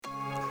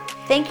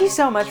Thank you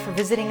so much for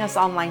visiting us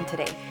online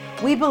today.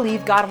 We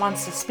believe God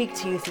wants to speak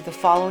to you through the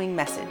following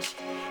message.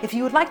 If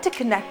you would like to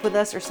connect with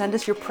us or send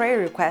us your prayer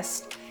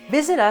requests,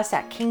 visit us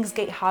at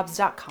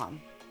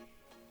kingsgatehobbs.com.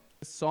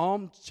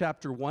 Psalm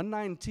chapter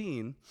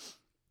 119,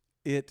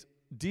 it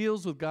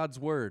deals with God's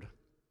word.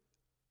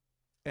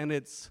 And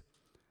it's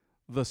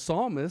the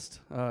psalmist,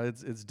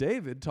 it's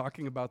David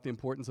talking about the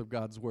importance of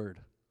God's word.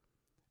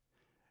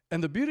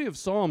 And the beauty of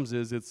Psalms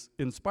is it's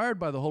inspired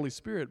by the Holy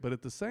Spirit, but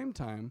at the same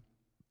time,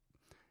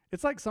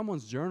 it's like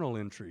someone's journal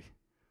entry.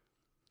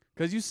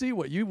 Because you see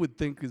what you would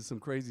think is some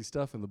crazy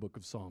stuff in the book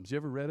of Psalms. You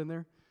ever read in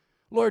there?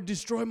 Lord,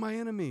 destroy my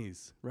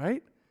enemies,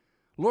 right?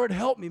 Lord,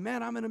 help me.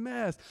 Man, I'm in a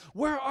mess.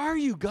 Where are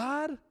you,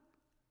 God?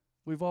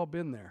 We've all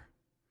been there.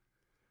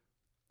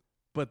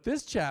 But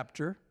this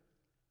chapter,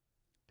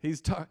 he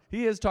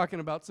is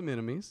talking about some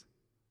enemies.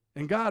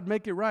 And God,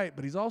 make it right.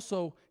 But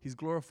he's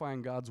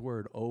glorifying God's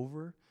word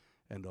over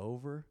and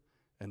over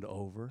and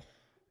over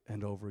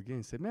and over again.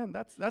 You say, man,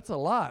 that's a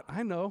lot.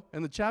 I know.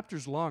 And the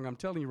chapter's long. I'm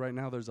telling you right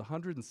now, there's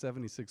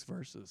 176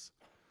 verses.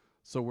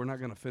 So we're not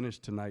going to finish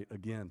tonight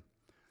again.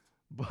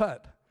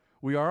 But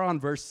we are on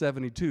verse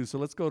 72. So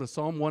let's go to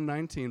Psalm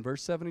 119,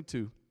 verse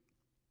 72.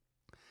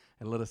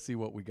 And let us see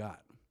what we got.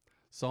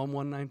 Psalm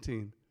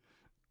 119,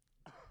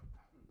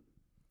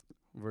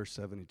 verse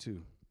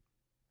 72.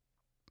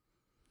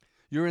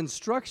 Your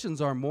instructions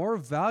are more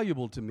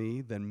valuable to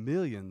me than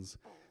millions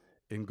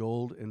in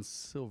gold and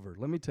silver.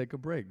 Let me take a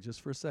break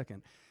just for a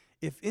second.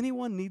 If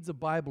anyone needs a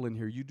Bible in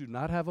here, you do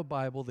not have a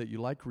Bible that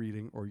you like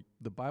reading, or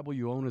the Bible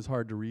you own is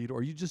hard to read,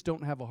 or you just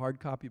don't have a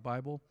hard copy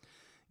Bible,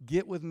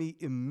 get with me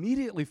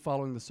immediately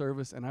following the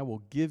service, and I will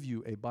give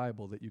you a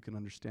Bible that you can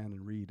understand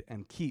and read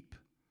and keep.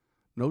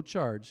 No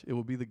charge. It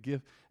will be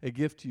a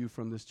gift to you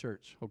from this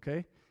church,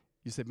 okay?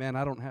 You say, man,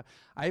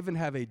 I even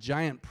have a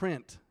giant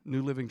print,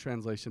 New Living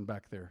Translation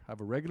back there. I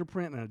have a regular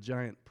print and a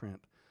giant print.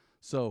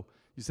 So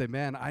you say,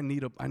 man, I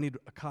need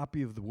a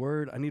copy of the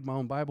Word. I need my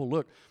own Bible.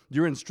 Look,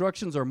 your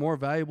instructions are more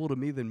valuable to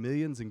me than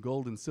millions in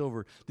gold and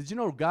silver. Did you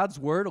know God's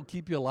Word will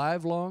keep you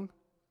alive long?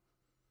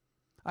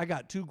 I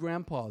got 2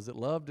 grandpas that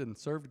loved and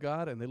served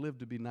God, and they lived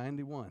to be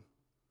 91.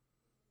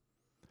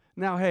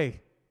 Now,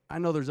 hey, I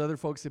know there's other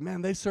folks that,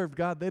 man, they served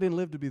God. They didn't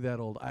live to be that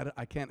old.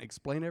 I can't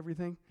explain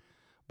everything,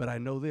 but I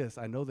know this.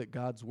 I know that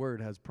God's Word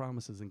has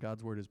promises, and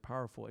God's Word is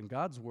powerful, and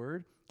God's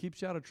Word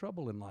keeps you out of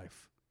trouble in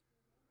life.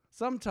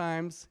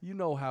 Sometimes, you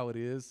know how it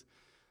is,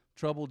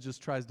 trouble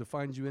just tries to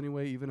find you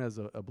anyway, even as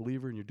a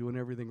believer and you're doing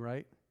everything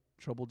right.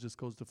 Trouble just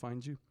goes to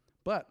find you.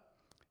 But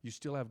you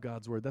still have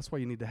God's Word. That's why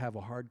you need to have a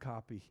hard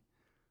copy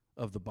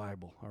of the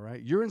Bible, all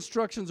right? Your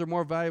instructions are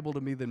more valuable to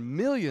me than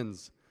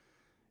millions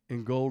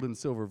in gold and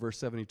silver, verse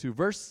 72.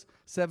 Verse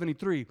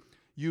 73,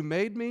 you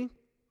made me,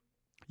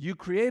 you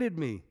created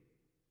me.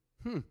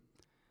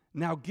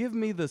 Now give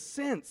me the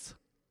sense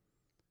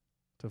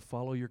to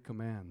follow your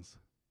commands.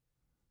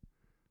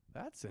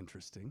 That's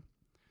interesting.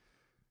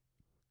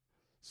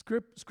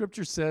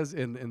 Scripture says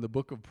in the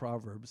book of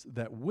Proverbs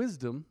that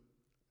wisdom,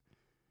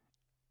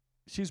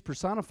 she's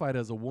personified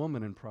as a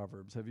woman in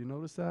Proverbs. Have you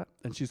noticed that?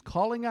 And she's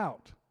calling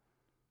out,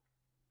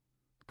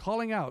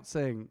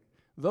 saying,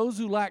 those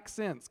who lack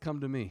sense,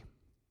 come to me.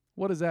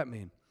 What does that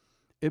mean?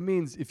 It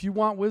means if you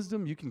want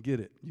wisdom, you can get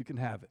it. You can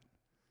have it.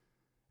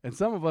 And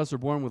some of us are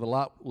born with a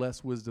lot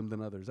less wisdom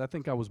than others. I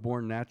think I was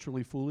born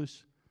naturally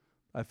foolish.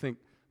 I think,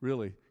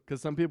 really,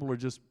 because some people are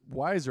just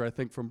wiser, I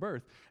think, from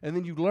birth. And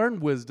then you learn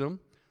wisdom,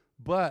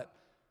 but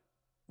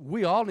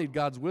we all need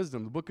God's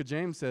wisdom. The book of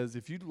James says,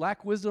 if you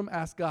lack wisdom,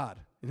 ask God,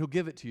 and he'll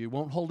give it to you. He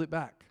won't hold it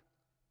back.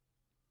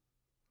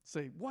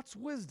 Say, what's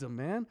wisdom,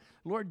 man?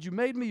 Lord, you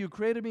made me, you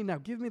created me, now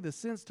give me the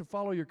sense to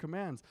follow your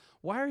commands.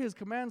 Why are his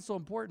commands so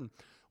important?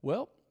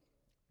 Well,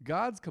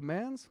 God's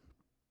commands,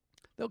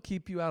 they'll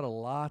keep you out of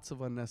lots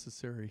of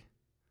unnecessary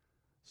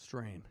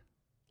strain.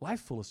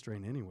 Life full of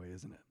strain anyway,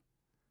 isn't it?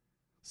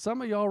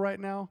 Some of y'all right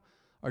now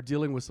are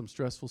dealing with some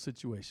stressful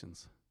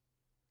situations.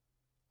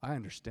 I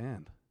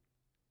understand.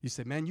 You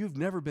say, man, you've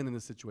never been in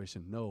this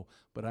situation. No,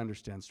 but I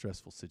understand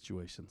stressful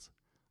situations.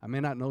 I may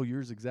not know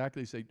yours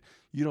exactly. You say,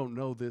 you don't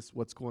know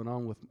what's going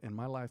on in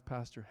my life,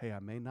 Pastor. Hey, I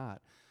may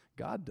not.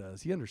 God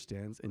does. He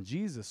understands. And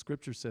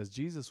Scripture says,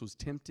 Jesus was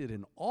tempted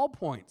in all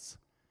points,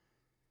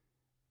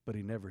 but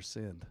he never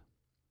sinned.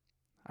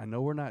 I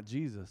know we're not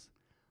Jesus,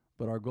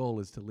 but our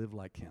goal is to live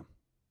like him.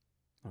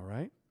 All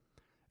right?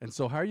 And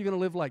so how are you going to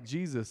live like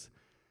Jesus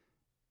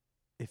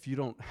if you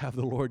don't have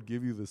the Lord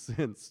give you the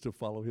sense to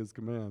follow his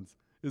commands?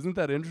 Isn't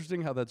that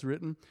interesting how that's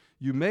written?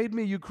 You made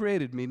me, you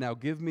created me, now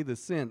give me the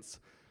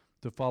sense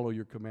to follow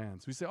your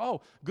commands. We say,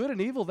 oh, good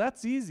and evil,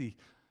 that's easy.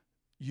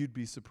 You'd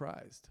be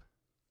surprised.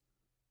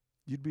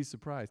 You'd be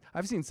surprised.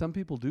 I've seen some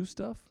people do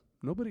stuff.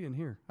 Nobody in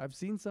here. I've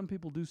seen some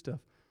people do stuff.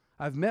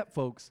 I've met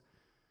folks,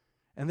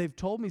 and they've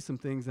told me some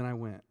things, and I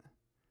went,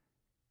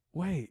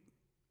 wait,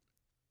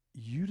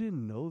 you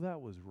didn't know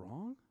that was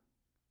wrong?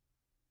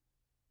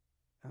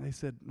 And they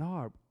said,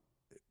 no,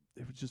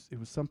 it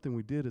was something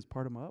we did as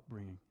part of my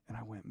upbringing. And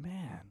I went,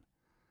 man,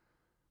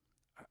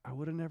 I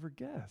would have never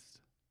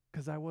guessed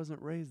because I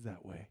wasn't raised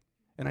that way.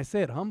 And I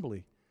say it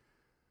humbly.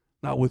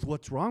 not with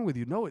what's wrong with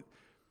you. No,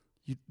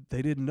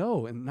 they didn't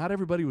know, and not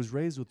everybody was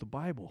raised with the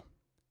Bible.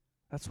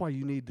 That's why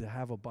you need to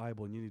have a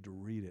Bible and you need to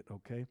read it,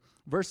 okay?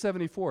 Verse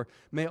 74,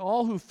 may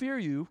all who fear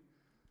you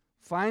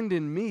find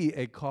in me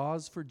a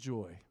cause for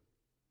joy.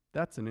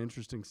 That's an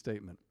interesting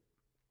statement.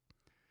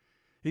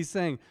 He's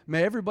saying,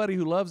 may everybody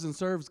who loves and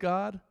serves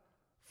God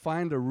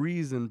find a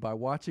reason by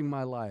watching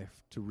my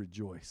life to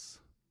rejoice.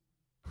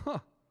 Huh.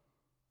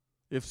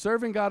 If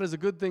serving God is a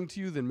good thing to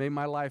you, then may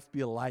my life be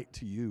a light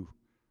to you,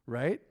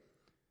 right?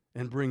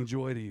 And bring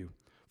joy to you.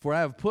 For I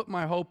have put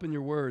my hope in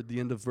your word, the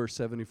end of verse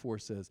 74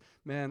 says.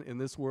 Man, in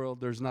this world,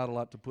 there's not a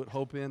lot to put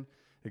hope in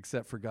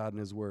except for God and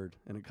his word.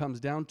 And it comes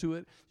down to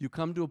it. You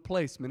come to a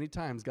place many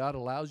times, God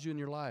allows you in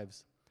your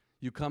lives.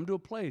 You come to a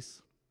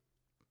place,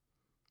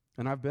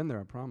 and I've been there,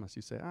 I promise.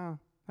 You say,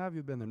 have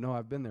you been there? No,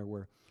 I've been there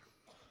where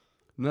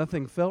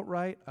nothing felt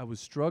right. I was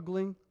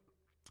struggling.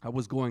 I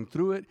was going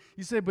through it.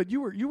 You say, but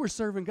you were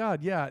serving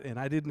God. Yeah, and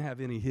I didn't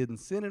have any hidden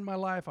sin in my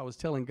life. I was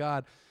telling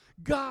God,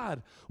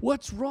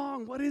 what's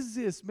wrong? What is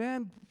this,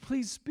 man?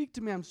 Please speak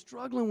to me. I'm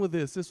struggling with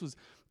this.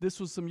 This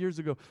was some years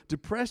ago.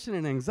 Depression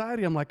and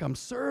anxiety. I'm like, I'm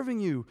serving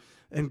you.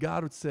 And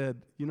God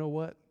said, you know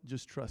what?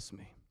 Just trust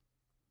me.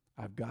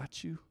 I've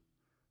got you.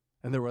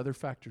 And there were other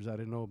factors I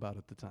didn't know about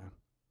at the time.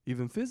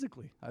 Even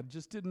physically. I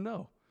just didn't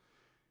know.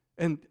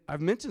 And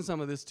I've mentioned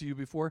some of this to you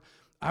before.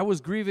 I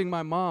was grieving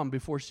my mom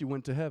before she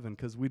went to heaven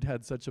because we'd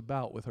had such a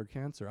bout with her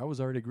cancer. I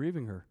was already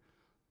grieving her.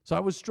 So I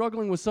was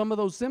struggling with some of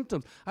those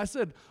symptoms. I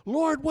said,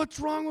 Lord, what's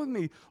wrong with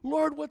me?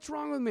 Lord, what's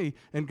wrong with me?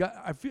 And God,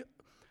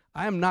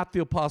 I am not the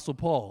Apostle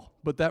Paul,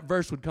 but that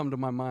verse would come to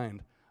my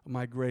mind.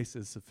 My grace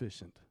is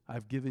sufficient.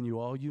 I've given you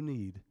all you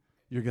need.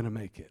 You're going to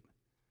make it.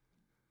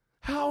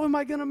 How am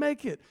I going to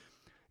make it?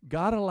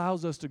 God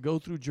allows us to go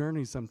through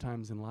journeys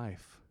sometimes in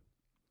life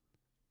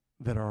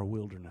that are a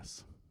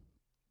wilderness.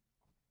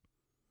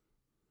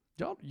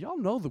 Y'all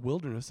know the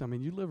wilderness. I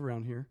mean, you live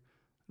around here.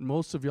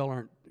 Most of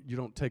y'all you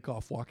don't take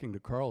off walking to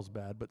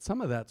Carlsbad, but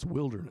some of that's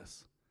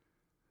wilderness.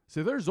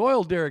 See, there's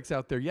oil derricks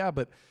out there, yeah,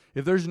 but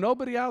if there's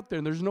nobody out there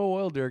and there's no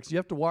oil derricks, you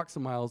have to walk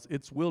some miles,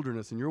 it's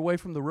wilderness, and you're away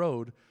from the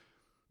road.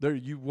 There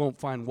you won't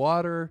find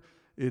water,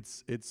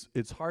 it's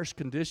harsh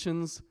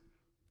conditions.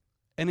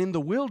 And in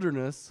the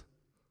wilderness,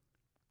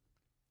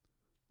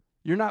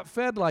 you're not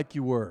fed like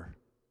you were.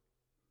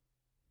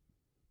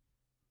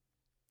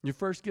 You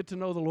first get to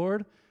know the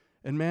Lord,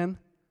 and man,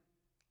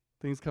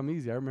 things come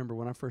easy. I remember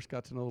when I first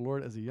got to know the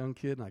Lord as a young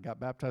kid, and I got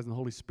baptized in the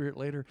Holy Spirit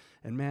later,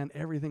 and man,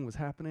 everything was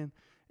happening,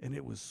 and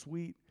it was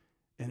sweet,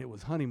 and it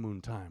was honeymoon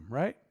time,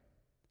 right?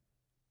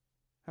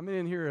 How many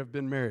in here have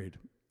been married?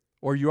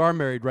 Or you are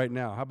married right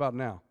now? How about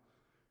now?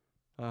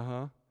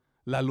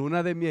 La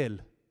luna de miel,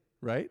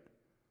 right?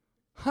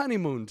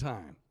 Honeymoon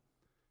time.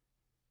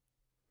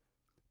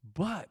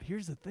 But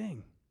here's the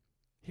thing.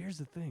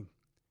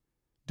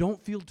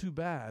 Don't feel too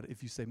bad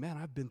if you say, man,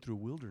 I've been through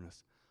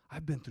wilderness.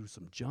 I've been through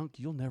some junk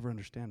you'll never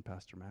understand,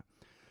 Pastor Matt.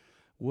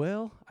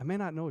 Well, I may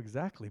not know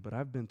exactly, but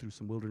I've been through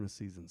some wilderness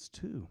seasons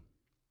too.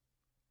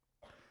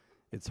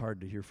 It's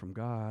hard to hear from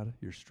God.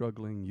 You're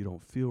struggling. You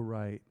don't feel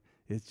right.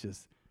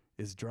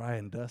 It's dry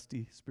and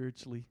dusty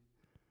spiritually.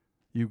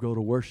 You go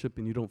to worship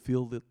and you don't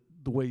feel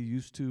the way you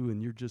used to,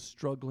 and you're just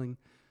struggling.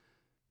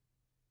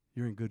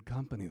 You're in good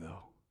company,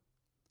 though.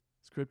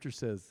 Scripture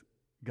says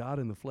God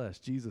in the flesh,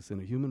 Jesus in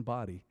a human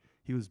body,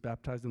 he was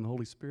baptized in the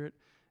Holy Spirit,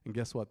 and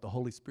guess what? The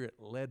Holy Spirit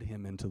led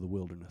him into the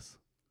wilderness.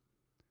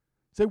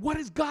 Say, what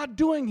is God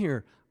doing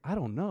here? I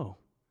don't know,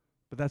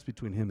 but that's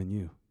between him and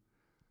you.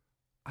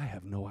 I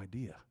have no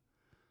idea.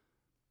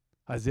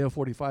 Isaiah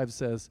 45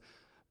 says,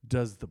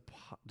 does the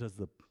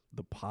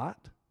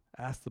pot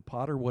ask the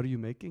potter, what are you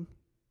making?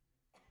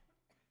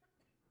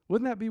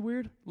 Wouldn't that be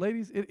weird?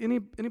 Ladies,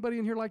 anybody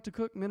in here like to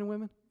cook, men and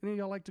women? Any of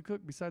y'all like to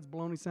cook besides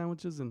bologna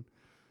sandwiches and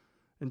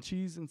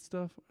cheese and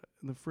stuff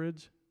in the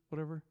fridge,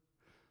 whatever?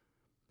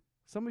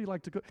 Some of you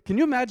like to cook. Can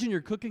you imagine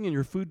you're cooking and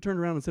your food turned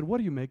around and said, what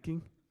are you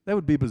making? That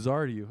would be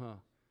bizarre to you, huh?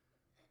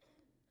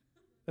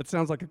 That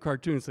sounds like a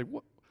cartoon. It's like,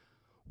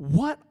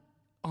 what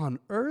on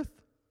earth?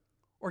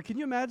 Or can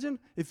you imagine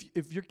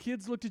if your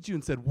kids looked at you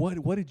and said,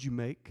 what did you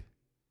make?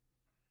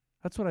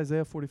 That's what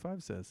Isaiah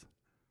 45 says.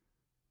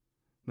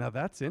 Now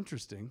that's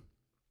interesting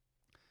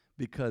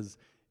because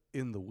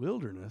in the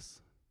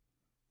wilderness,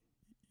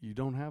 you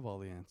don't have all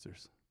the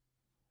answers.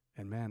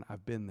 And man,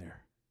 I've been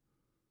there.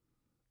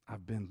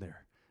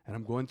 And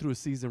I'm going through a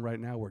season right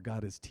now where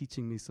God is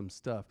teaching me some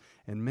stuff.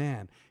 And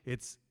man,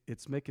 it's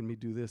making me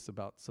do this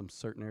about some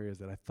certain areas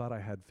that I thought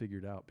I had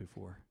figured out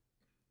before.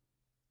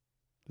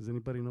 Does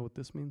anybody know what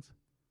this means?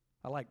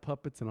 I like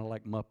puppets and I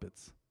like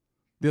Muppets.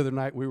 The other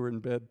night we were in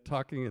bed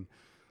talking, and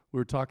we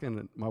were talking,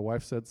 and my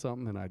wife said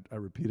something, and I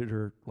repeated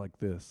her like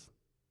this.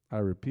 I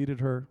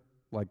repeated her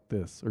like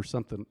this or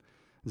something.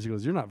 And she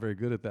goes, you're not very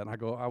good at that. And I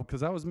go,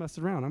 because I was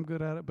messing around. I'm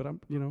good at it, but I'm.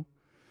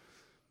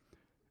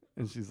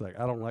 And she's like,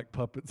 I don't like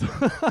puppets.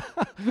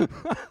 I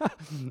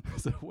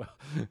said,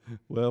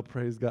 well,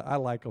 praise God. I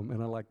like them,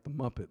 and I like the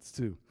Muppets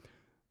too.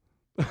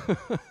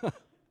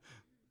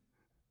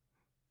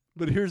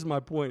 But here's my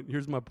point.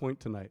 Here's my point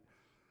tonight.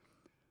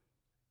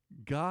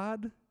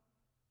 God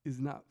is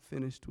not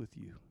finished with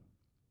you.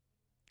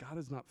 God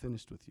is not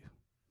finished with you.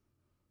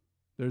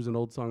 There's an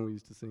old song we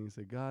used to sing. He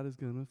said, God is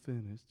going to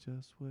finish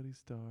just what he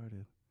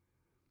started.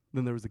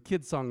 Then there was a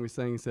kid song we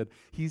sang. He said,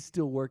 he's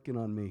still working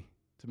on me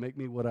to make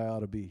me what I ought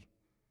to be.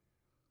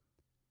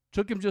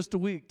 Took him just a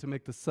week to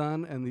make the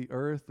sun and the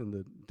earth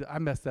and I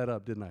messed that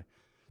up, didn't I?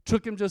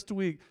 Took him just a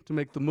week to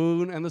make the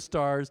moon and the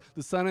stars,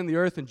 the sun and the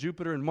earth and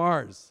Jupiter and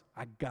Mars.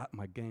 I got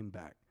my game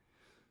back.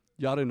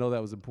 Y'all didn't know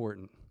that was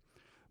important.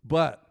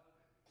 But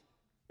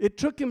it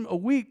took him a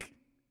week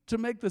to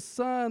make the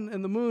sun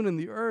and the moon and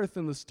the earth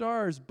and the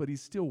stars, but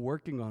he's still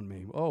working on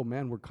me. Oh,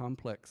 man, we're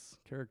complex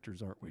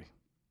characters, aren't we?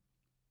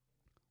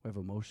 We have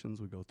emotions.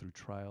 We go through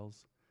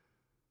trials.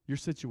 Your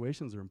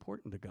situations are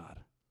important to God.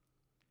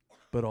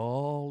 But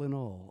all in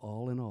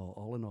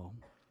all,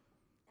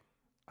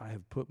 I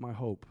have put my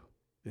hope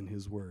in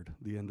his word,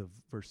 the end of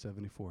verse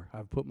 74.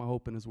 I've put my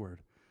hope in his word.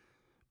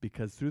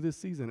 Because through this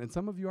season, and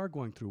some of you are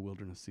going through a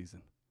wilderness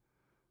season,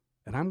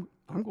 and I'm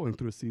going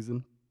through a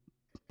season,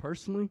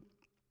 personally,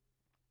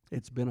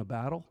 it's been a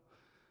battle,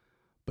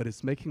 but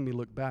it's making me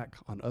look back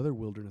on other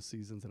wilderness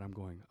seasons, and I'm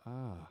going,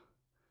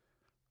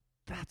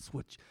 that's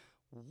what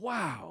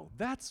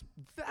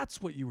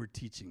you were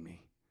teaching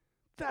me.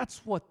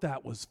 That's what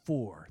that was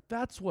for.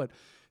 That's what,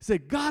 say,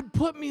 God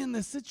put me in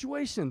this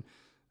situation.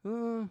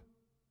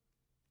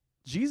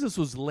 Jesus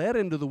was led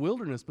into the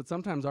wilderness, but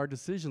sometimes our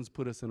decisions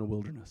put us in a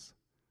wilderness.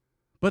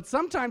 But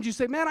sometimes you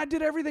say, man, I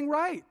did everything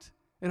right,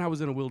 and I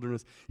was in a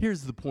wilderness.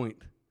 Here's the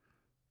point.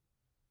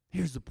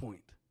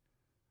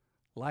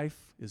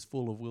 Life is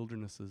full of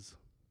wildernesses.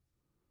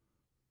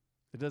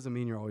 It doesn't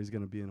mean you're always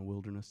going to be in a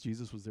wilderness.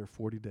 Jesus was there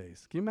 40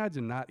 days. Can you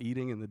imagine not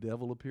eating and the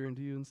devil appearing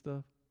to you and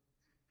stuff?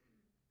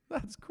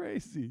 That's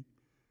crazy.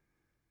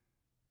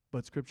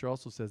 But Scripture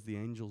also says the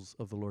angels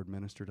of the Lord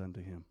ministered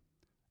unto him.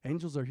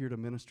 Angels are here to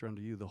minister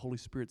unto you. The Holy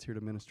Spirit's here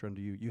to minister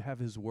unto you. You have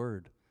his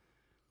word.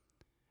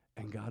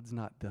 And God's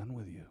not done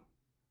with you.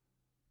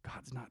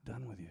 God's not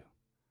done with you.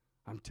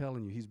 I'm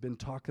telling you, he's been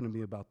talking to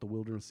me about the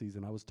wilderness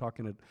season. I was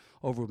talking it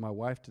over with my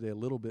wife today, a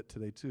little bit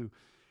today too.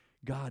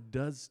 God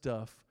does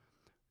stuff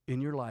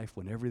in your life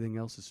when everything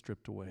else is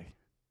stripped away.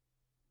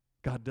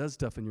 God does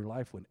stuff in your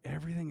life when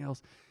everything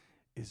else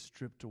is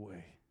stripped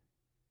away.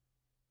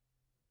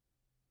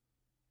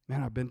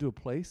 Man, I've been to a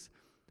place,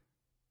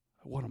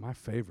 one of my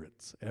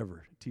favorites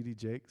ever, T.D.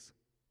 Jakes.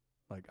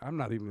 Like, I'm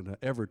not even going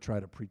to ever try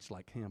to preach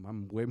like him.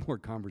 I'm way more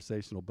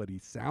conversational, but he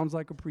sounds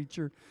like a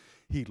preacher.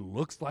 He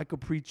looks like a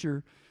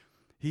preacher.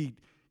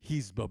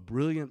 He's a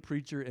brilliant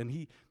preacher.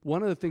 And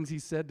one of the things he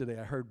said today,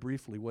 I heard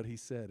briefly what he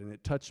said, and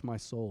it touched my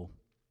soul.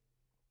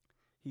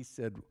 He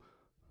said,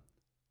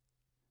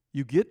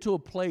 you get to a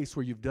place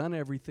where you've done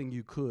everything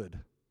you could,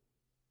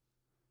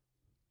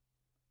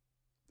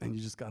 and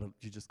you just got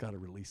to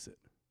release it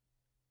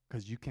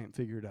because you can't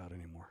figure it out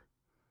anymore.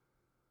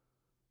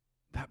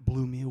 That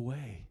blew me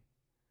away.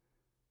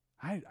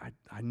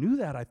 I knew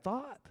that, I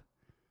thought.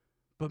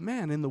 But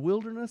man, in the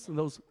wilderness and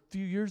those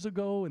few years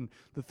ago and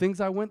the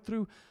things I went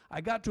through,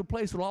 I got to a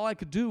place where all I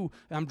could do,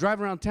 and I'm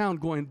driving around town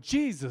going,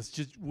 Jesus,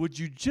 would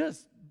you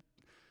just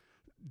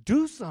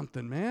do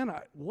something, man?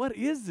 What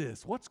is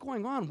this? What's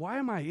going on? Why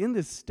am I in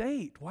this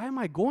state? Why am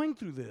I going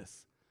through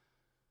this?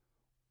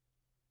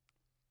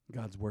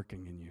 God's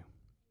working in you.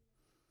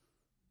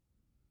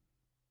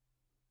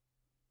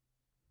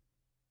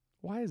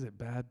 Why is it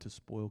bad to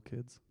spoil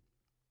kids?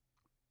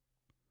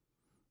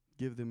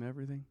 Give them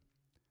everything?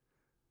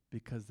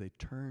 Because they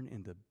turn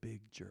into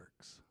big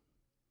jerks.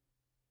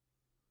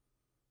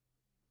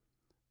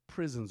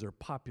 Prisons are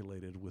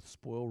populated with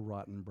spoiled,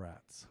 rotten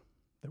brats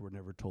that were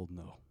never told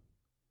no.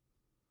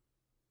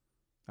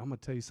 I'm going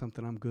to tell you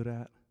something I'm good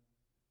at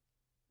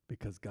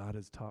because God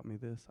has taught me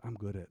this. I'm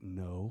good at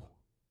no.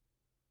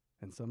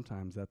 And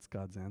sometimes that's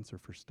God's answer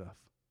for stuff.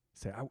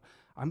 Say,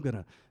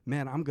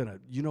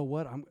 you know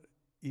what?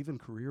 Even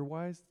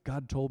career-wise,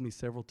 God told me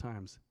several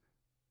times,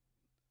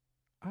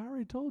 I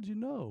already told you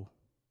no.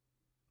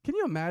 Can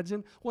you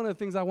imagine? One of the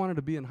things I wanted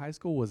to be in high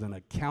school was an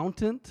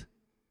accountant.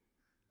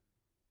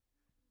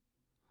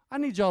 I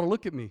need y'all to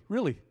look at me,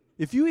 really.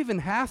 If you even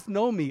half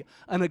know me,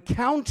 an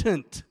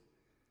accountant.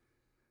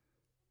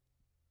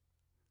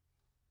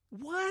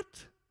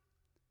 What?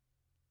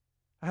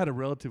 I had a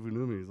relative who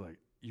knew me. He's like,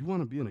 you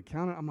want to be an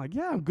accountant? I'm like,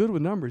 yeah, I'm good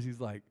with numbers. He's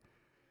like,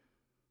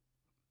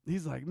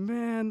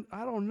 man,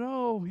 I don't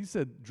know. He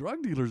said,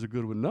 drug dealers are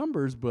good with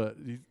numbers, but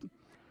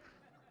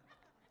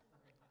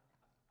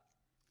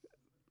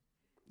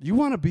you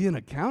want to be an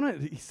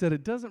accountant? He said,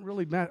 it doesn't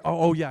really matter.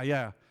 Oh,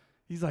 yeah.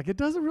 He's like, it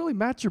doesn't really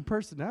match your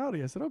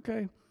personality. I said,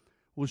 okay.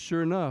 Well,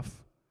 sure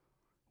enough,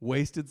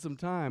 wasted some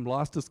time,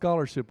 lost a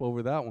scholarship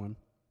over that one.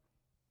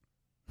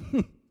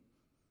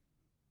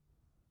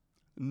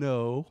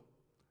 No.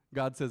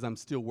 God says, I'm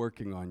still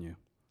working on you.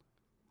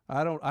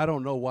 I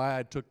don't know why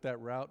I took that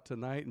route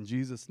tonight in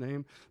Jesus'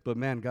 name, but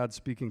man, God's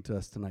speaking to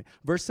us tonight.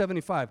 Verse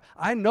 75,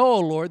 I know, O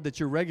Lord, that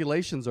your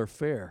regulations are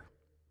fair.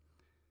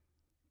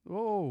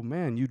 Oh,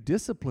 man, you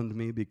disciplined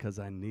me because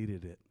I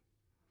needed it.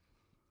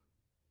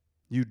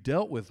 You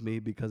dealt with me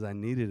because I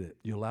needed it.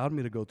 You allowed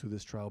me to go through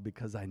this trial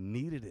because I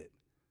needed it.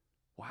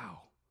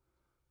 Wow.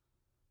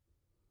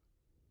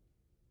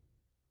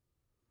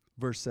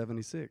 Verse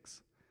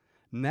 76.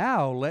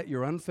 Now let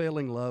your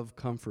unfailing love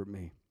comfort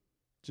me,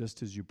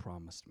 just as you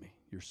promised me,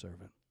 your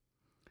servant.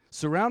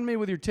 Surround me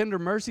with your tender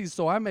mercies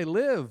so I may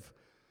live,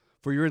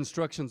 for your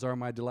instructions are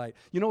my delight.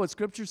 You know what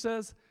Scripture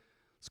says?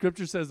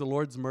 Scripture says the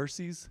Lord's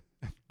mercies.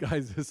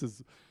 Guys, this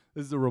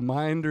is a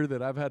reminder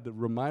that I've had to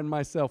remind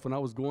myself when I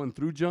was going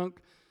through junk.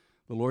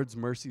 The Lord's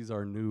mercies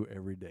are new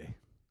every day.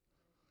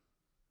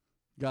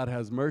 God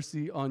has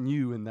mercy on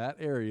you in that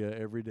area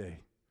every day.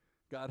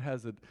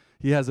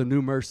 He has a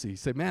new mercy. You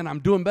say, man, I'm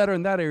doing better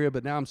in that area,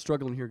 but now I'm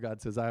struggling here.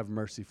 God says, I have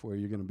mercy for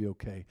you. You're going to be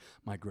okay.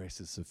 My grace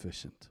is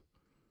sufficient.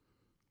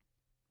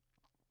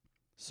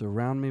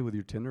 Surround me with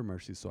your tender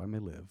mercy so I may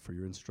live, for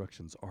your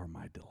instructions are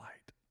my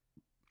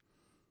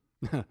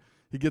delight.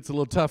 He gets a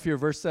little tough here.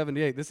 Verse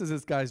 78. This is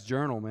this guy's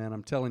journal, man.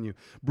 I'm telling you.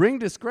 Bring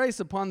disgrace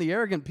upon the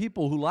arrogant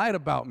people who lied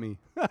about me.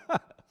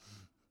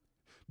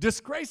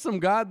 Disgrace them,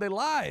 God. They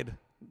lied.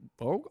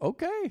 Oh,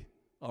 okay.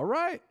 All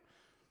right.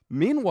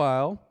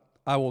 Meanwhile,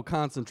 I will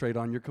concentrate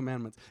on your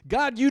commandments.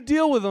 God, you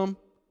deal with them.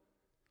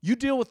 You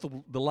deal with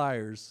the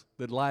liars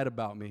that lied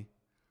about me.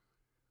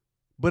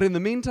 But in the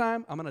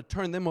meantime, I'm going to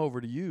turn them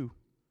over to you,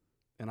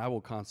 and I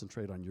will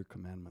concentrate on your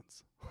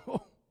commandments.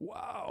 Oh,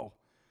 wow.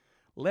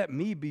 Let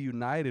me be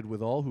united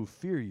with all who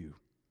fear you,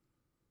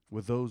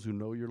 with those who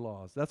know your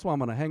laws. That's why I'm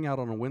going to hang out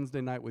on a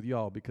Wednesday night with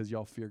y'all, because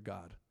y'all fear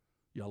God.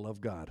 Y'all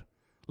love God.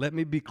 Let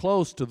me be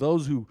close to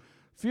those who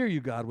fear you,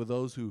 God, with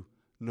those who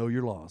know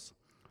your laws.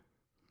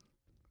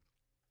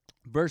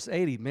 Verse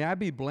 80, may I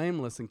be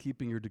blameless in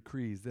keeping your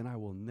decrees, then I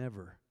will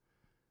never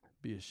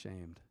be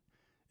ashamed.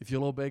 If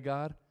you'll obey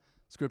God,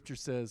 Scripture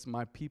says,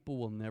 my people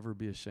will never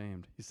be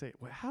ashamed. You say,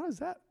 well, how is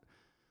that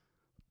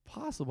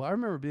possible? I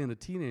remember being a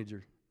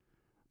teenager.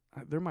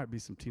 There might be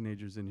some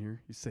teenagers in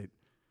here. You say,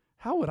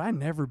 how would I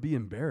never be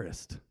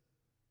embarrassed?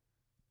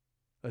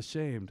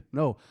 Ashamed.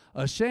 No,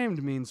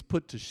 ashamed means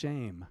put to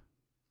shame.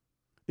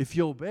 If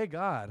you obey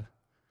God,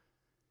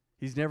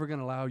 He's never going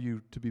to allow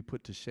you to be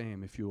put to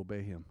shame if you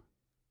obey Him.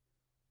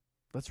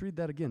 Let's read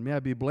that again. May I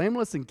be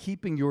blameless in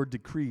keeping your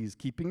decrees,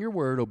 keeping your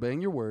word,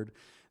 obeying your word,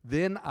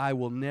 then I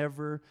will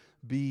never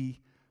be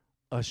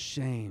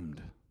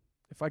ashamed.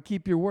 If I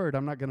keep your word,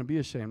 I'm not going to be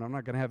ashamed. I'm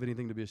not going to have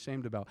anything to be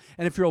ashamed about.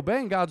 And if you're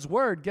obeying God's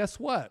word, guess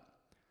what?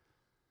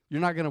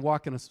 You're not going to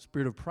walk in a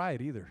spirit of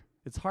pride either.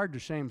 It's hard to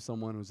shame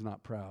someone who's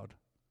not proud.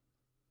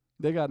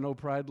 They got no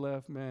pride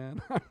left,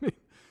 man. I mean,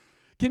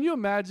 can you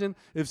imagine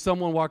if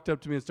someone walked up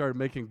to me and started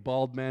making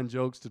bald man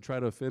jokes to try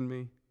to offend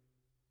me?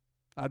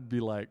 I'd be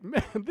like,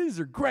 man, these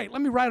are great.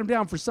 Let me write them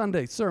down for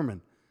Sunday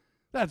sermon.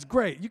 That's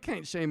great. You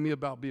can't shame me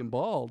about being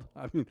bald.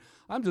 I mean,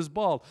 I'm just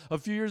bald. A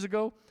few years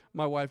ago,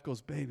 my wife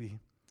goes, baby,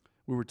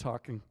 we were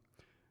talking,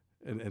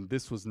 and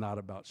this was not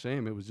about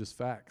shame. It was just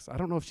facts. I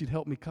don't know if she'd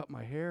help me cut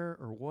my hair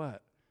or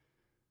what.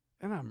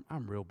 And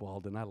I'm real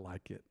bald, and I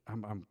like it.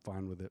 I'm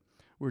fine with it.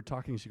 We were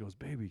talking, and she goes,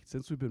 baby,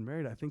 since we've been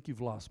married, I think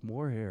you've lost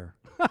more hair.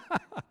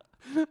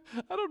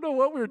 I don't know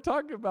what we were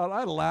talking about.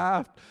 I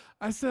laughed.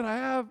 I said, I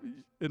have.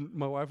 And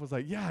my wife was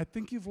like, yeah, I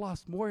think you've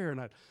lost more hair.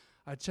 And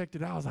I checked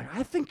it out. I was like,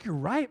 I think you're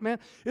right, man.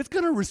 It's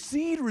going to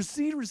recede,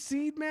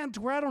 man,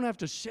 to where I don't have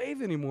to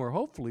shave anymore,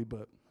 hopefully.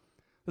 But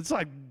it's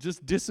like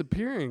just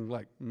disappearing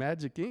like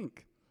magic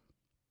ink.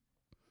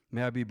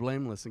 May I be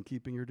blameless in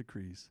keeping your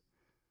decrees.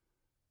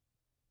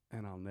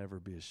 And I'll never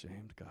be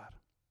ashamed, God,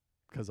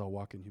 because I'll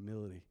walk in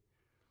humility.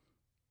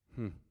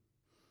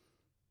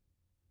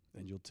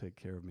 And you'll take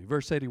care of me.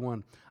 Verse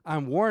 81,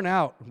 I'm worn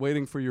out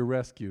waiting for your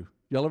rescue.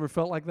 Y'all ever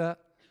felt like that?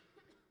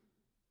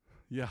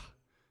 Yeah.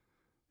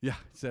 He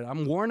said,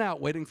 I'm worn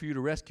out waiting for you to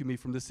rescue me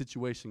from this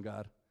situation,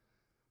 God.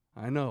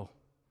 I know.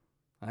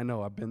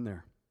 I've been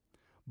there.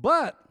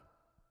 But,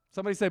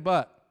 somebody say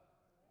but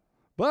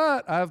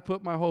I've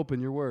put my hope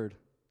in your word.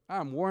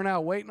 I'm worn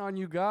out waiting on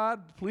you,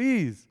 God,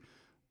 please.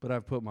 But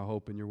I've put my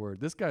hope in your word.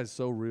 This guy's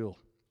so real.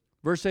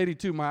 Verse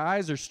 82, my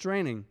eyes are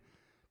straining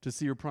to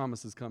see your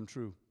promises come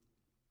true.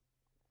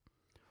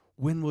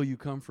 When will you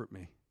comfort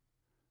me?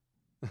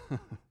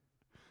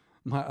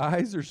 My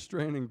eyes are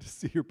straining to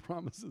see your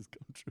promises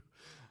come true.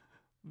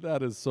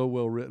 That is so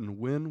well written.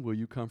 When will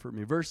you comfort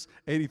me? Verse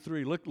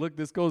 83, look,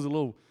 this goes a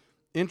little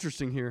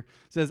interesting here.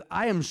 It says,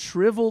 I am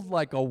shriveled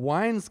like a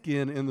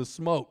wineskin in the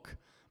smoke,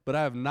 but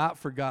I have not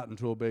forgotten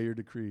to obey your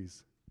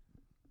decrees.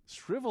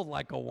 Shriveled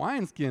like a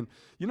wineskin.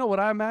 You know what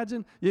I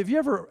imagine? Have you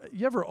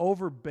ever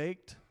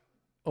overbaked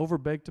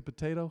a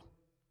potato?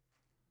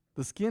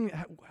 The skin,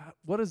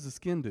 what does the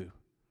skin do?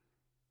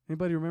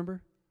 Anybody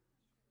remember?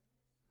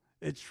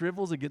 It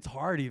shrivels, it gets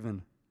hard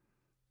even.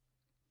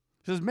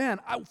 He says, man,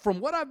 from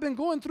what I've been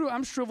going through,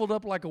 I'm shriveled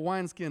up like a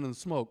wineskin in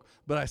smoke,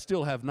 but I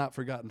still have not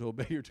forgotten to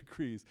obey your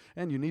decrees.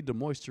 And you need to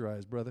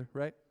moisturize, brother,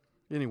 right?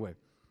 Anyway,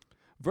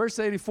 verse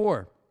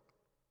 84.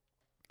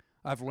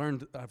 I've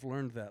learned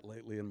that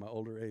lately in my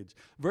older age.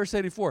 Verse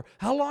 84,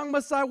 how long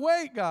must I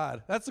wait,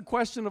 God? That's the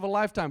question of a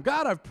lifetime.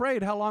 God, I've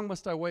prayed, how long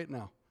must I wait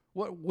now?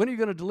 When are you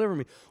going to deliver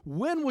me?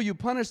 When will you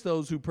punish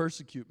those who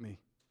persecute me?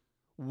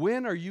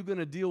 When are you going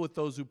to deal with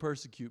those who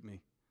persecute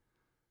me?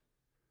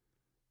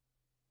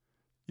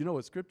 You know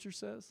what Scripture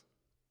says?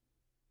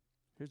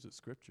 Here's what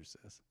Scripture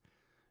says.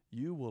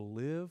 You will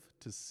live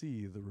to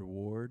see the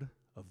reward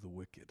of the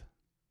wicked.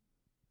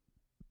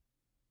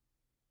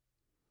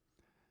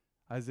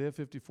 Isaiah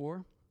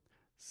 54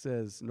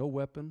 says, no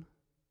weapon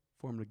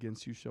formed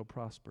against you shall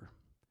prosper.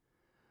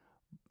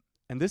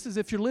 And this is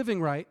if you're living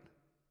right.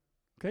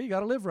 Okay, you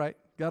got to live right.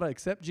 Got to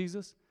accept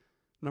Jesus.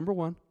 Number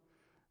one.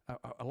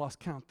 I lost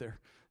count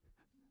there.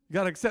 You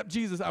got to accept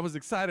Jesus. I was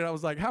excited. I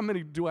was like, how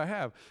many do I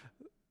have?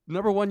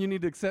 Number one, you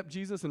need to accept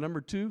Jesus. And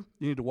number two,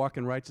 you need to walk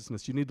in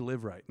righteousness. You need to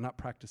live right, not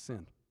practice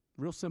sin.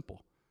 Real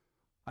simple.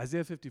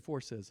 Isaiah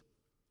 54 says,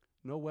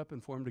 no weapon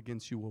formed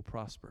against you will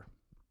prosper.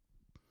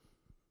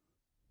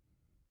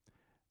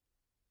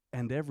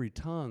 And every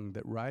tongue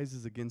that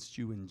rises against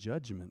you in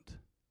judgment,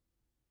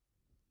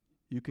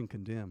 you can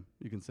condemn.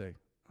 You can say,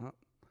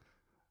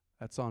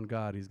 that's on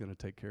God. He's going to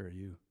take care of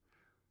you.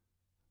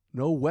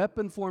 No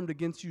weapon formed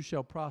against you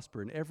shall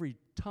prosper, and every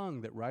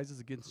tongue that rises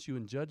against you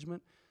in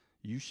judgment,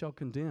 you shall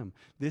condemn.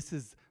 This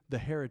is the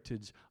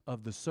heritage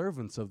of the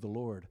servants of the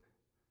Lord,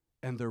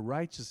 and their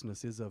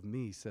righteousness is of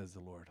me, says the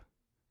Lord.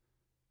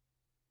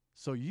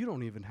 So you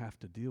don't even have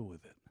to deal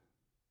with it.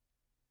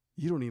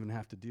 You don't even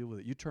have to deal with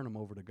it. You turn them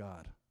over to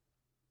God.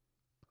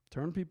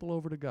 Turn people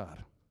over to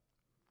God.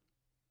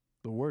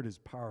 The word is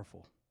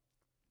powerful.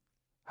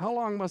 How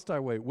long must I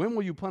wait? When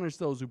will you punish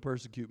those who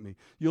persecute me?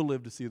 You'll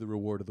live to see the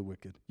reward of the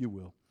wicked. You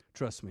will.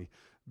 Trust me.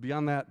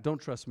 Beyond that,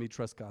 don't trust me.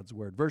 Trust God's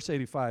word. Verse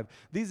 85,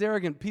 these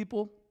arrogant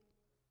people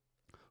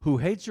who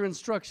hate your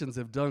instructions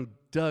have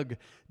dug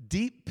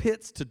deep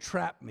pits to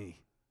trap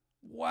me.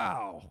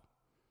 Wow.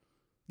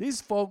 These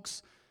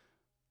folks,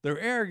 they're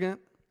arrogant,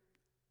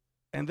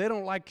 and they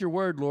don't like your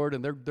word, Lord,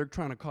 and they're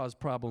trying to cause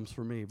problems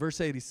for me. Verse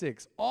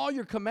 86, all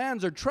your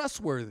commands are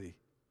trustworthy.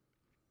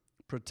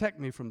 Protect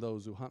me from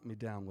those who hunt me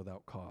down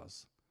without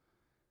cause.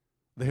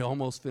 They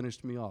almost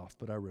finished me off,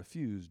 but I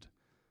refused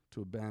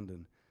to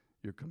abandon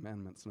your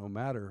commandments. No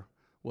matter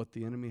what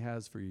the enemy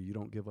has for you, you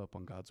don't give up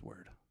on God's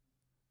word.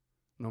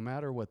 No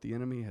matter what the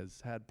enemy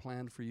has had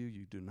planned for you,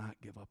 you do not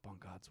give up on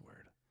God's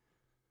word.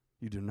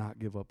 You do not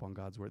give up on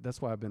God's word.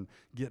 That's why I've been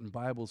getting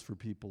Bibles for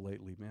people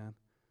lately, man.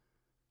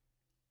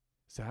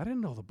 Say, I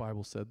didn't know the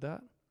Bible said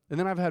that. And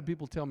then I've had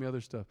people tell me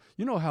other stuff.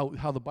 You know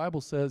how the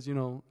Bible says,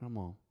 I'm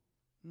all,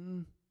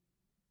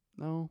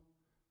 no,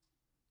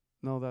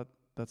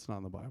 that's not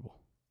in the Bible.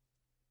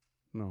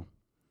 No.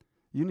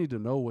 You need to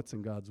know what's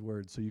in God's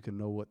word so you can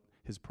know what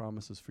his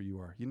promises for you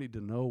are. You need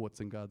to know what's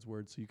in God's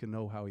word so you can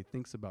know how he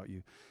thinks about you.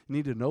 You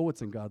need to know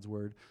what's in God's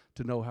word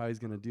to know how he's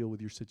going to deal with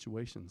your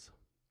situations.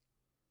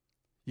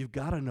 You've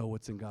got to know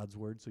what's in God's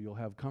word so you'll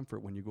have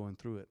comfort when you're going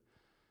through it.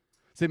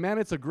 Say, man,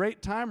 it's a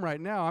great time right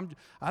now.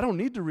 I don't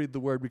need to read the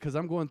word because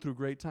I'm going through a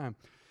great time.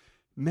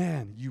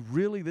 Man,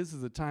 this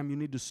is a time you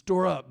need to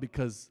store up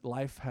because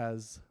life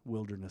has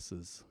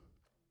wildernesses.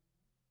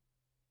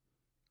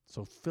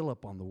 So fill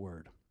up on the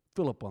word.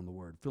 Fill up on the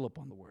word. Fill up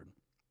on the word.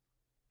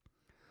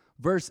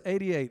 Verse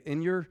 88.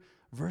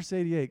 Verse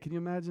 88, can you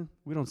imagine?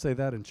 We don't say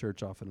that in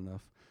church often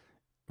enough.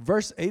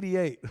 Verse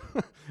 88.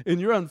 In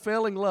your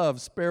unfailing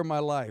love, spare my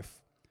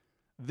life.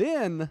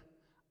 Then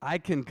I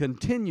can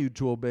continue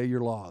to obey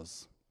your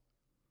laws.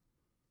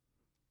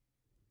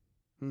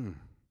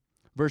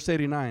 Verse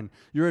 89,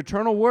 your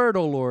eternal word,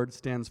 O Lord,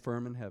 stands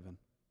firm in heaven.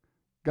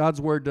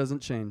 God's word doesn't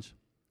change.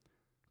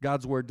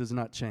 God's word does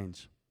not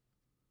change.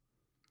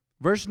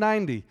 Verse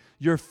 90,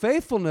 your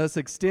faithfulness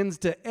extends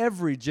to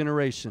every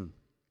generation,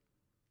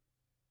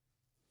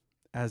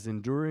 as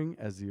enduring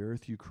as the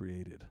earth you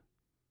created.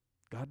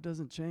 God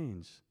doesn't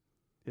change.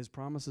 His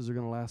promises are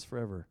going to last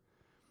forever.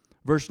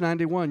 Verse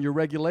 91, your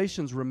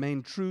regulations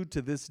remain true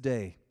to this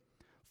day,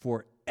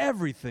 for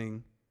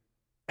everything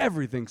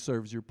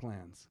serves your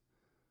plans.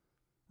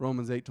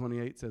 Romans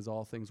 8:28 says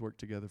all things work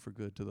together for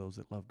good to those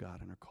that love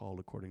God and are called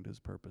according to his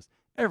purpose.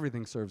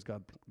 Everything serves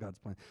God's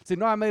plan. Say,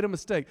 no, I made a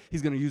mistake.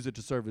 He's going to use it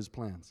to serve his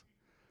plans.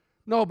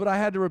 No, but I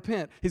had to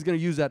repent. He's going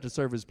to use that to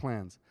serve his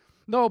plans.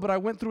 No, but I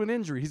went through an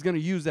injury. He's going to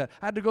use that.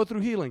 I had to go through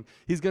healing.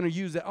 He's going to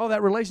use that. Oh,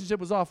 that relationship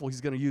was awful. He's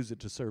going to use it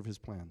to serve his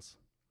plans.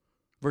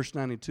 Verse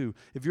 92,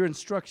 if your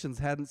instructions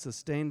hadn't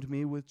sustained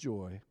me with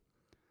joy,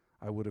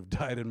 I would have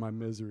died in my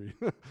misery.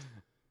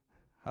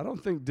 I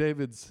don't think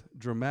David's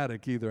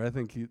dramatic either. I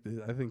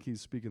think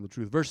he's speaking the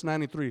truth. Verse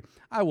 93,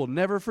 I will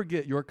never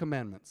forget your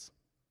commandments,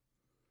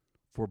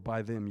 for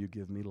by them you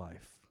give me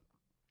life.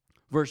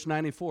 Verse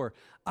 94,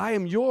 I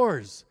am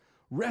yours.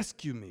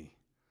 Rescue me,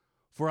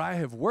 for I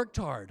have worked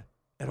hard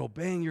at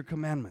obeying your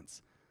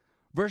commandments.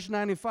 Verse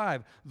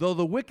 95, though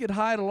the wicked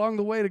hide along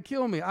the way to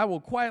kill me, I will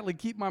quietly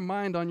keep my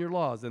mind on your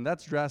laws. And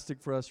that's drastic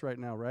for us right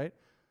now, right?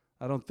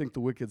 I don't think the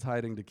wicked's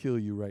hiding to kill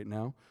you right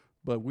now,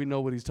 but we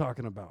know what he's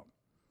talking about.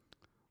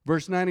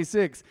 Verse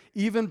 96,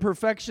 even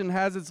perfection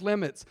has its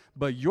limits,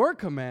 but your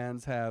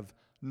commands have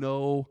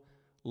no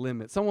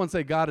limit. Someone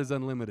say God is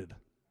unlimited.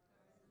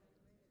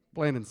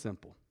 Plain and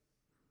simple.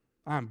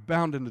 I'm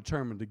bound and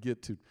determined to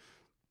get to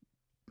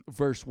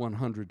verse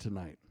 100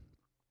 tonight.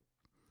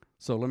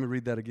 So let me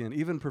read that again.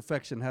 Even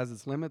perfection has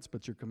its limits,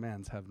 but your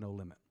commands have no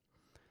limit.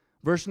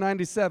 Verse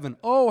 97,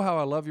 oh, how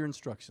I love your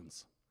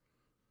instructions.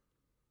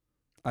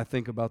 I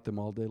think about them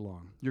all day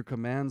long. Your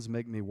commands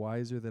make me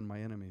wiser than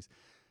my enemies.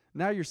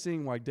 Now you're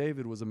seeing why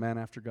David was a man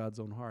after God's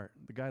own heart.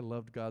 The guy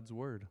loved God's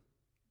word.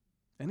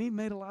 And he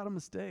made a lot of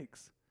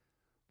mistakes.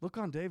 Look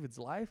on David's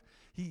life.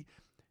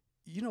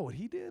 You know what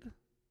he did?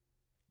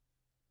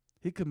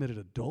 He committed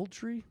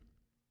adultery.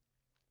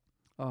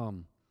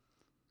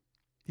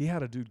 He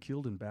had a dude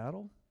killed in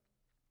battle.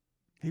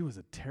 He was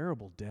a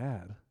terrible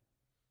dad.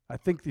 I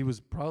think he was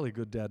probably a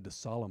good dad to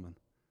Solomon,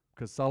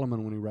 because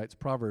Solomon, when he writes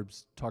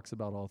Proverbs, talks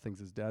about all things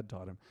his dad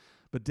taught him.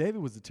 But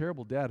David was a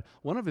terrible dad.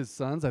 One of his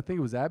sons, I think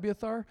it was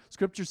Abiathar,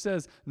 Scripture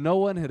says no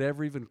one had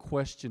ever even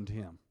questioned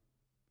him.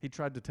 He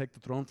tried to take the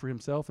throne for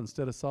himself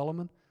instead of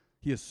Solomon.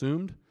 He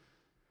assumed.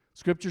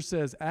 Scripture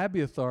says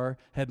Abiathar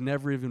had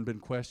never even been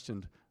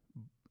questioned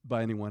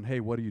by anyone.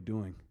 Hey, what are you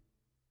doing?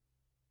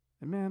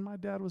 And man, my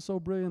dad was so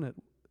brilliant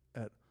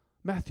at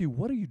Matthew,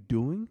 what are you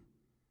doing?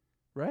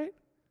 Right?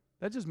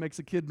 That just makes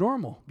a kid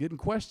normal, getting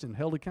questioned,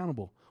 held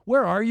accountable.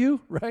 Where are you?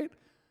 Right?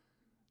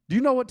 Do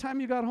you know what time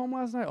you got home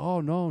last night?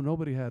 Oh, no,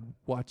 nobody had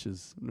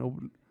watches. No.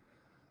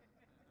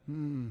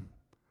 You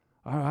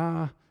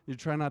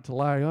try not to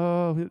lie.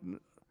 Oh,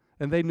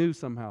 and they knew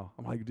somehow.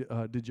 I'm like,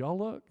 did y'all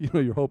look? You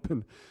know, you're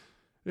hoping.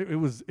 It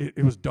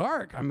was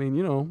dark. I mean,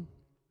 you know.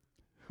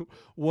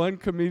 One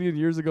comedian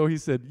years ago, he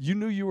said, you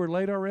knew you were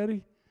late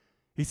already?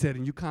 He said,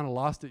 and you kind of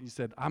lost it. You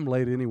said, I'm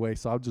late anyway,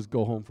 so I'll just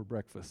go home for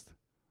breakfast,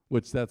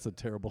 which that's a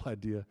terrible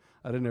idea.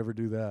 I didn't ever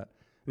do that.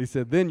 And he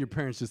said, then your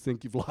parents just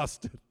think you've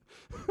lost it.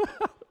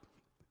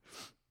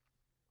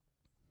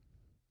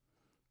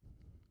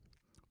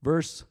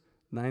 Verse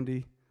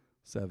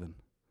 97.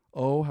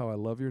 Oh, how I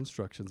love your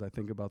instructions. I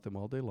think about them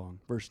all day long.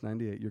 Verse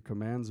 98. Your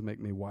commands make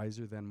me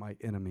wiser than my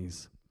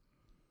enemies,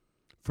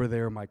 for they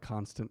are my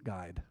constant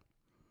guide.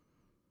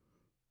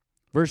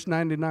 Verse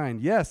 99,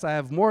 yes, I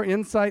have more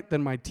insight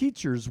than my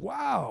teachers.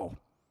 Wow.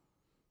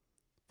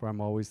 For I'm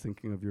always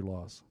thinking of your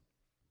laws.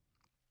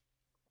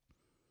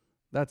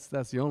 That's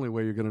the only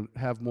way you're going to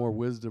have more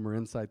wisdom or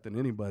insight than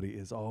anybody,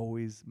 is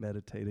always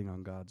meditating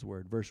on God's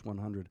word. Verse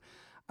 100,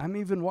 I'm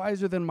even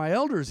wiser than my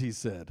elders, he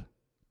said,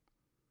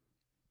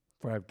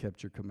 for I've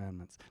kept your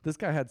commandments. This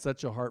guy had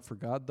such a heart for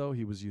God, though.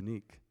 He was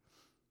unique.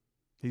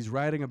 He's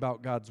writing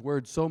about God's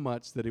word so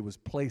much that it was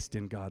placed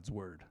in God's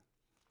word.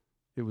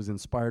 It was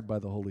inspired by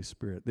the Holy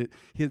Spirit.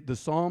 The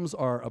Psalms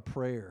are a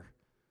prayer.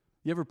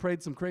 You ever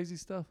prayed some crazy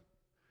stuff?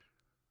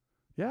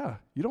 Yeah.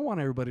 You don't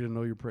want everybody to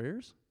know your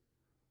prayers.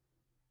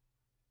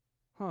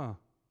 Huh.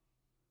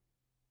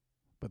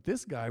 But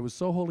this guy was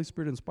so Holy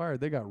Spirit inspired,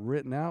 they got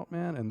written out,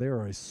 man, and they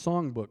are a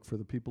songbook for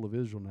the people of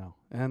Israel now.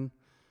 And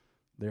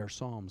they are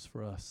Psalms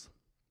for us.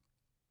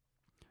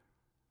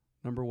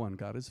 Number one,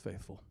 God is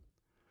faithful.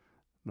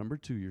 Number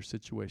two, your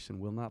situation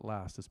will not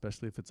last,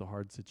 especially if it's a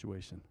hard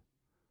situation.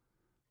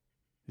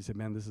 You say,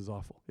 man, this is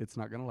awful. It's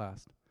not going to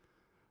last.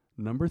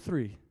 Number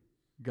three,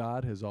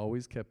 God has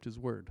always kept his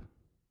word.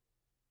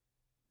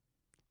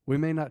 We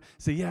may not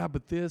say, yeah,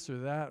 but this or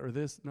that or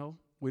this. No,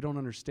 we don't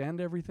understand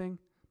everything,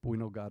 but we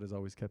know God has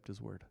always kept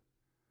his word.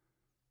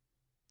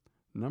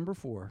 Number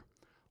four,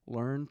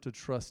 learn to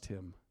trust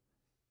him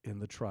in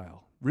the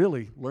trial.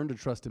 Really, learn to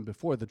trust him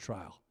before the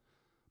trial.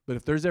 But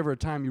if there's ever a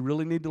time you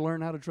really need to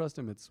learn how to trust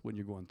him, it's when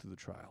you're going through the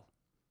trial.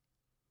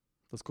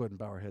 Let's go ahead and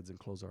bow our heads and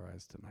close our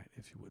eyes tonight,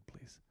 if you would,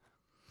 please.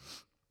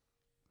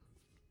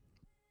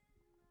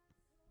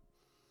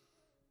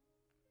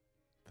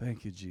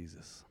 Thank you,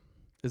 Jesus.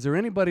 Is there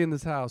anybody in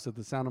this house at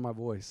the sound of my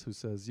voice who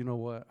says, you know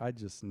what, I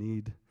just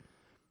need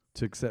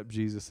to accept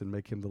Jesus and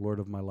make him the Lord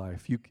of my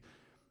life?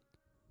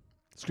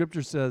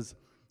 Scripture says,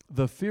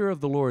 the fear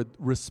of the Lord,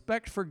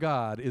 respect for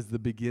God is the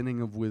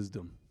beginning of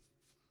wisdom.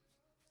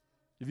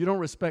 If you don't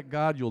respect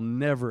God, you'll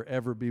never,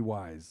 ever be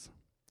wise.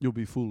 You'll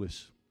be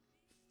foolish.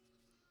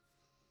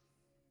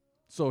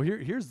 So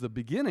here's the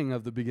beginning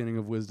of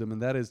wisdom,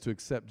 and that is to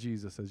accept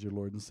Jesus as your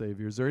Lord and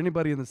Savior. Is there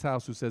anybody in this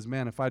house who says,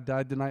 man, if I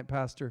died tonight,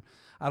 Pastor,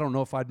 I don't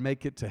know if I'd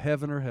make it to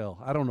heaven or hell.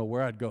 I don't know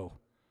where I'd go.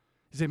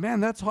 You say, man,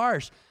 that's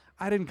harsh.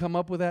 I didn't come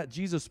up with that.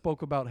 Jesus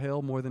spoke about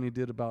hell more than he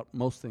did about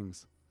most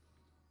things.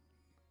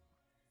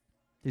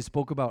 He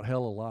spoke about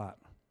hell a lot.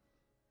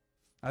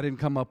 I didn't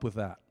come up with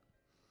that.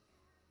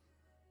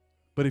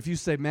 But if you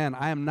say, man,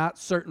 I am not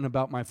certain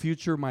about my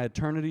future, my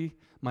eternity,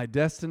 my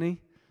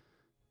destiny,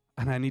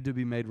 and I need to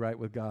be made right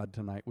with God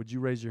tonight, would you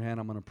raise your hand?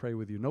 I'm going to pray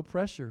with you. No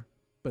pressure,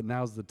 but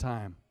now's the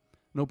time.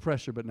 No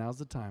pressure, but now's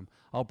the time.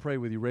 I'll pray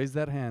with you. Raise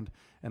that hand,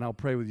 and I'll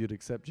pray with you to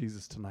accept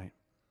Jesus tonight.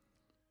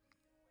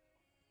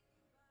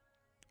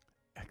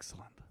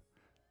 Excellent.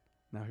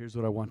 Now here's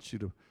what I want you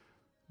to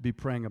be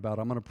praying about.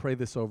 I'm going to pray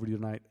this over you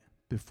tonight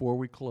before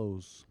we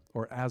close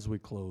or as we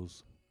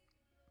close.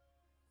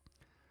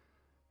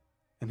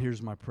 And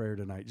here's my prayer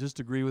tonight. Just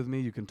agree with me.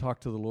 You can talk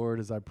to the Lord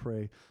as I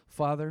pray.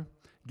 Father,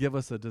 give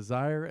us a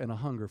desire and a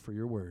hunger for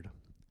your word.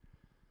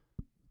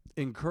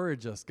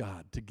 Encourage us,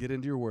 God, to get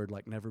into your word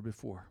like never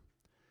before.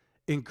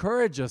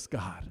 Encourage us,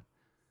 God.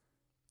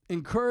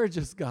 Encourage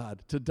us,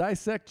 God, to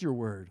dissect your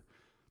word,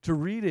 to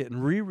read it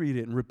and reread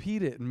it and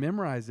repeat it and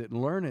memorize it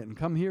and learn it and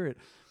come hear it.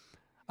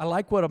 I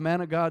like what a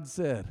man of God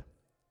said.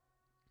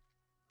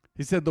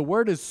 He said, the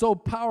word is so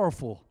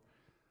powerful.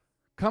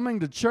 Coming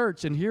to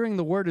church and hearing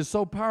the word is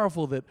so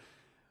powerful that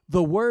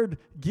the word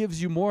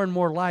gives you more and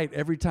more light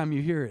every time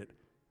you hear it.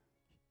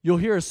 You'll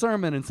hear a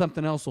sermon and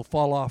something else will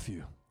fall off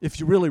you if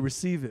you really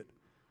receive it.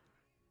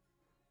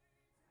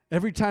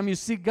 Every time you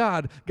seek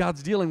God,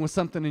 God's dealing with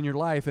something in your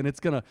life, and there's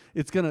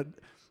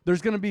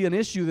gonna be an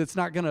issue it's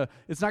not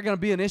gonna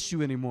be an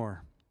issue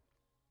anymore.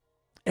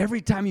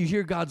 Every time you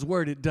hear God's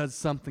word, it does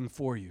something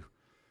for you.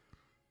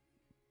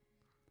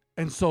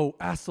 And so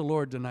ask the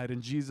Lord tonight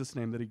in Jesus'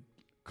 name that he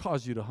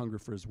cause you to hunger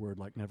for his word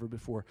like never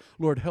before.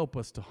 Lord, help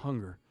us to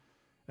hunger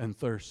and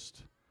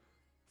thirst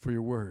for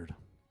your word.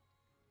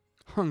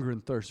 Hunger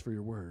and thirst for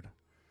your word.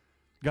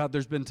 God,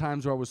 there's been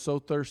times where I was so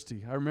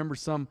thirsty. I remember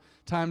some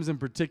times in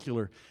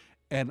particular,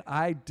 and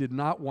I did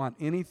not want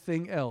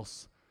anything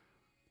else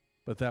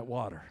but that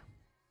water.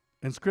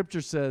 And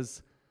Scripture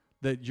says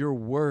that your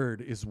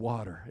word is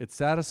water. It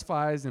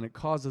satisfies and it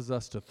causes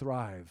us to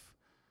thrive.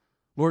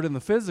 Lord, in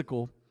the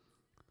physical,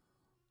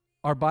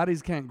 our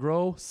bodies can't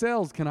grow.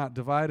 Cells cannot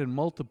divide and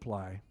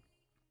multiply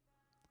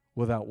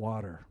without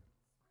water.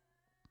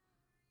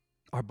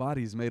 Our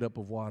body is made up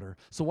of water.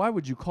 So why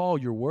would you call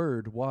your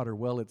word water?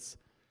 Well, it's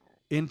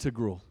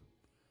integral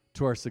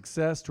to our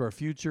success, to our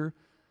future,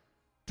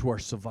 to our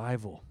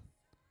survival,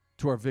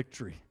 to our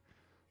victory.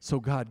 So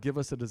God, give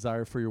us a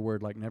desire for your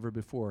word like never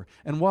before.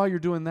 And while you're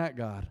doing that,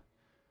 God,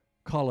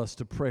 call us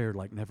to prayer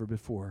like never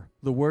before.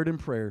 The word and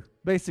prayer,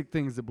 basic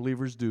things that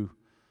believers do.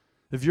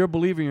 If you're a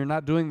believer and you're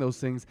not doing those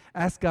things,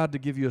 ask God to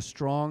give you a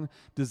strong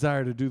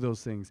desire to do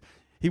those things.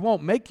 He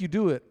won't make you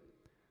do it,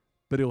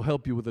 but he'll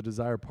help you with the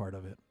desire part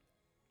of it.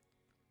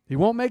 He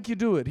won't make you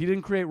do it. He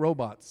didn't create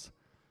robots,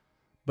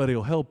 but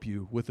he'll help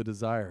you with the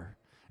desire.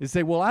 You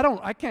say, well,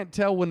 I can't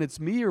tell when it's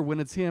me or when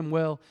it's him.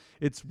 Well,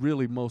 it's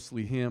really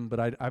mostly him, but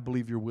I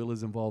believe your will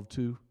is involved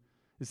too.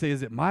 You say,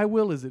 is it my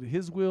will? Is it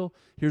his will?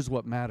 Here's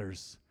what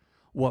matters.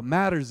 What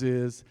matters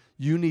is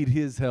you need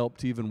his help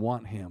to even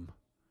want him.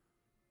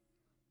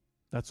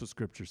 That's what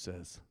Scripture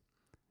says.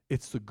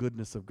 It's the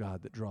goodness of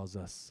God that draws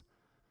us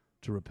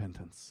to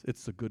repentance.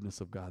 It's the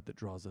goodness of God that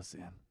draws us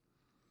in.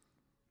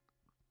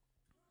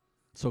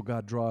 So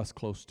God, draw us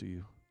close to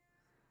you.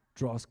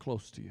 Draw us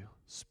close to you.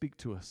 Speak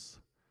to us.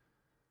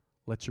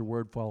 Let your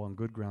word fall on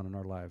good ground in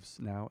our lives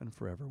now and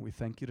forever. We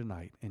thank you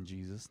tonight in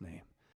Jesus' name.